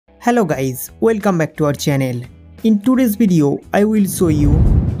Hello guys, welcome back to our channel. In today's video, I will show you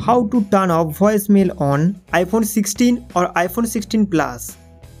how to turn off voicemail on iPhone 16 or iPhone 16 Plus.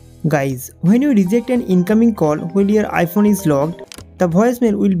 Guys, when you reject an incoming call while your iPhone is locked, the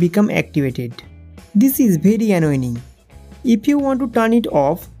voicemail will become activated. This is very annoying. If you want to turn it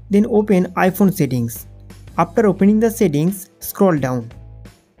off, then open iPhone settings. After opening the settings, scroll down.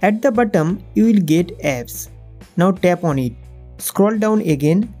 At the bottom, you will get apps. Now tap on it. Scroll down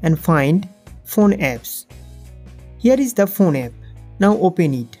again and find phone apps. Here is the phone app. Now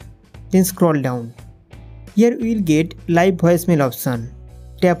open it. Then scroll down. Here you will get live voicemail option.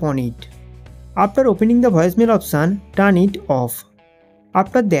 Tap on it. After opening the voicemail option, turn it off.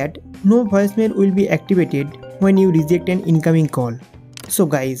 After that, no voicemail will be activated when you reject an incoming call. So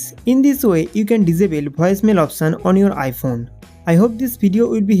guys, in this way you can disable voicemail option on your iPhone. I hope this video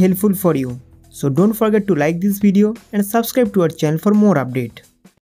will be helpful for you. So don't forget to like this video and subscribe to our channel for more updates.